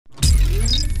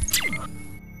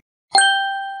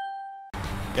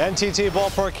NTT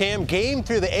Ballpark Cam. Game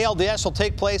 3 of the ALDS will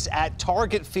take place at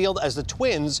Target Field as the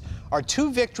Twins are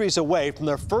 2 victories away from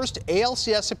their first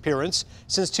ALCS appearance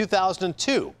since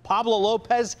 2002. Pablo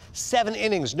Lopez, 7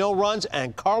 innings, no runs,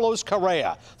 and Carlos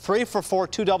Correa, 3 for 4,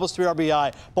 2 doubles, 3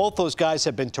 RBI. Both those guys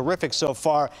have been terrific so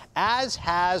far, as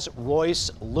has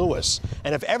Royce Lewis.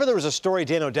 And if ever there was a story,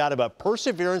 Dan, no doubt, about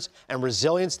perseverance and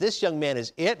resilience, this young man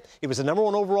is it. He was the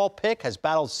 #1 overall pick, has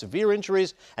battled severe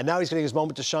injuries, and now he's getting his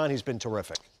moment to shine. He's been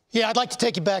terrific. Yeah, I'd like to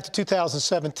take you back to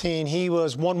 2017. He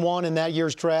was 1-1 in that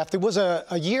year's draft. It was a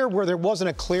year where there wasn't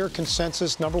a clear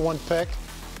consensus #1 pick.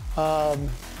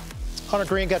 Hunter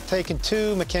Green got taken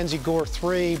 2, Mackenzie Gore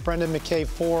 3, Brendan McKay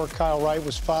 4, Kyle Wright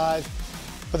was 5.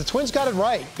 But the Twins got it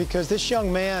right because this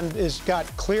young man has got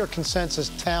clear consensus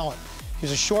talent.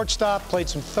 He's a shortstop, played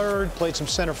some third, played some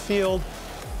center field.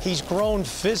 He's grown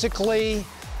physically.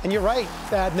 And you're right,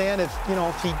 Adnan, if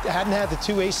he hadn't had the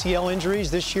 2 ACL injuries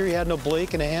this year, he had an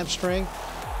oblique and a hamstring.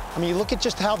 I mean, you look at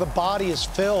just how the body is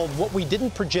filled. What we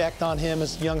didn't project on him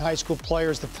as a young high school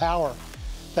player is the power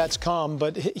that's come.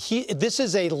 But this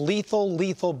is a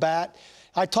lethal bat.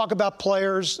 I talk about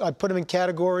players. I put them in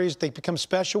categories. They become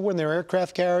special when they're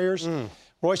aircraft carriers.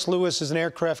 Royce Lewis is an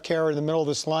aircraft carrier in the middle of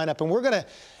this lineup. And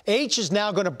H is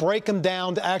now going to break him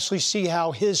down to actually see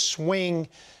how his swing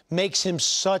makes him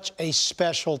such a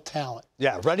special talent.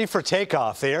 Yeah, ready for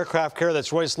takeoff. The aircraft carrier,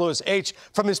 that's Royce Lewis. H,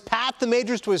 from his path to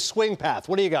majors to his swing path,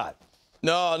 what do you got?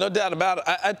 No doubt about it.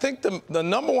 I think the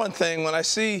 #1 thing when I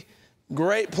see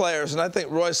great players, and I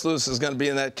think Royce Lewis is going to be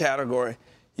in that category,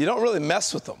 you don't really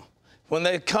mess with them. When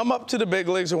they come up to the big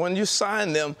leagues or when you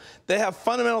sign them, they have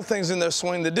fundamental things in their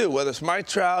swing to do, whether it's Mike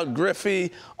Trout,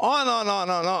 Griffey, on.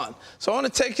 So I want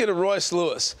to take you to Royce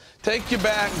Lewis. Take you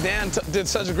back. Dan did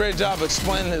such a great job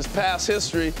explaining his past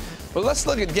history. But let's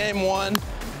look at Game 1.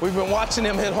 We've been watching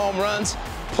him hit home runs,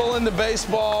 pulling the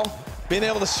baseball, being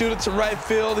able to shoot it to right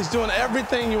field. He's doing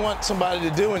everything you want somebody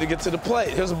to do when you get to the plate.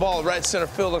 Here's a ball at right center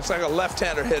field. Looks like a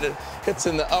left-hander hit it. Hits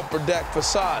in the upper deck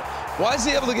facade. Why is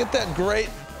he able to get that great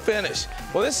finish?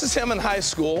 Well, this is him in high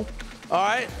school, all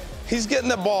right? He's getting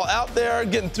the ball out there,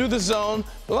 getting through the zone.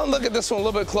 Well, let's look at this one a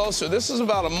little bit closer. This is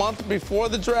about a month before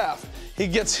the draft. He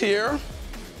gets here,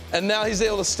 and now he's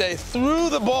able to stay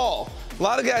through the ball. A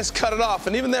lot of guys cut it off,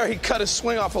 and even there he cut his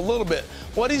swing off a little bit.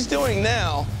 What he's doing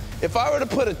now, if I were to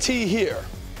put a tee here,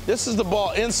 this is the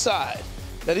ball inside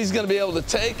that he's going to be able to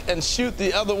take and shoot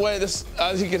the other way.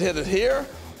 He could hit it here,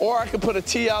 or I could put a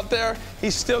tee out there.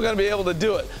 He's still going to be able to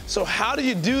do it. So how do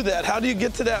you do that? How do you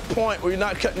get to that point where you're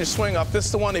not cutting your swing off? This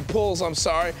is the one he pulls, I'm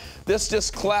sorry. This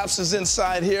just collapses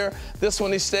inside here. This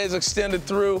one he stays extended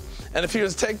through. And if he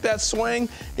was to take that swing,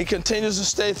 he continues to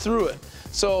stay through it.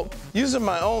 So using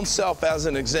my own self as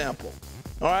an example,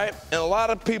 all right? And a lot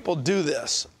of people do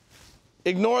this.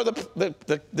 Ignore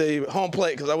the home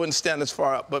plate because I wouldn't stand this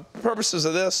far up. But for purposes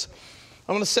of this,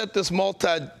 I'm going to set this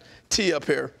multi-tee up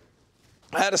here.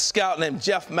 I had a scout named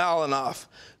Jeff Malinoff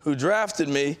who drafted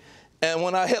me, and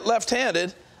when I hit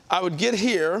left-handed, I would get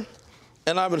here,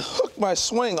 and I would hook my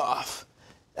swing off.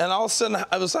 And all of a sudden,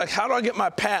 I was like, how do I get my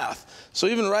path? So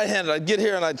even right-handed, I'd get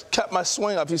here, and I'd cut my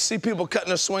swing off. You see people cutting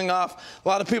their swing off. A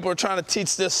lot of people are trying to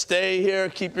teach this, stay here,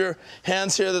 keep your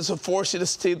hands here. This will force you to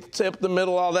stay up the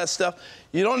middle, all that stuff.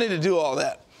 You don't need to do all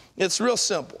that. It's real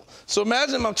simple. So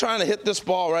imagine I'm trying to hit this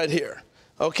ball right here,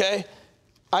 okay?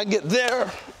 I get there,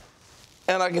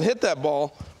 and I can hit that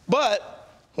ball,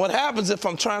 but what happens if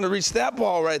I'm trying to reach that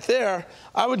ball right there,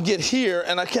 I would get here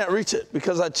and I can't reach it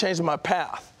because I changed my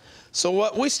path. So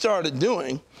what we started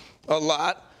doing a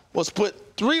lot was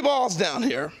put 3 balls down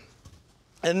here,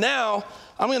 and now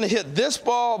I'm going to hit this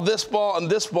ball, and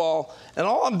this ball, and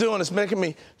all I'm doing is making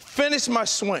me finish my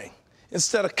swing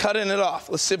instead of cutting it off.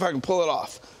 Let's see if I can pull it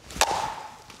off.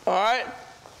 All right?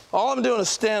 All I'm doing is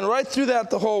stand right through that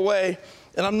the whole way,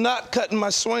 and I'm not cutting my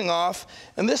swing off.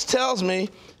 And this tells me,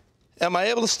 am I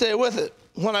able to stay with it?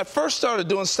 When I first started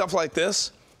doing stuff like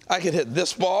this, I could hit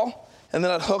this ball, and then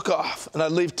I'd hook off, and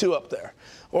I'd leave 2 up there.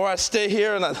 Or I'd stay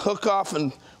here, and I'd hook off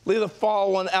and leave the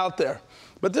fall one out there.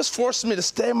 But this forced me to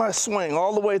stay my swing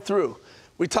all the way through.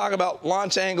 We talk about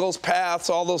launch angles, paths,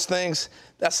 all those things.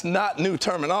 That's not new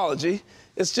terminology.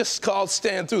 It's just called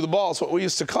staying through the ball. It's what we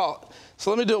used to call it. So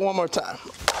let me do it one more time.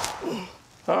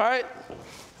 All right?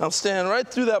 I'm staying right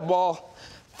through that ball,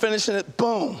 finishing it,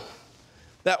 boom,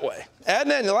 that way.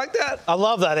 Adnan, you like that? I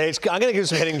love that, H. I'm going to give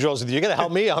some hitting drills with you. You're going to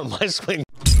help me on my swing.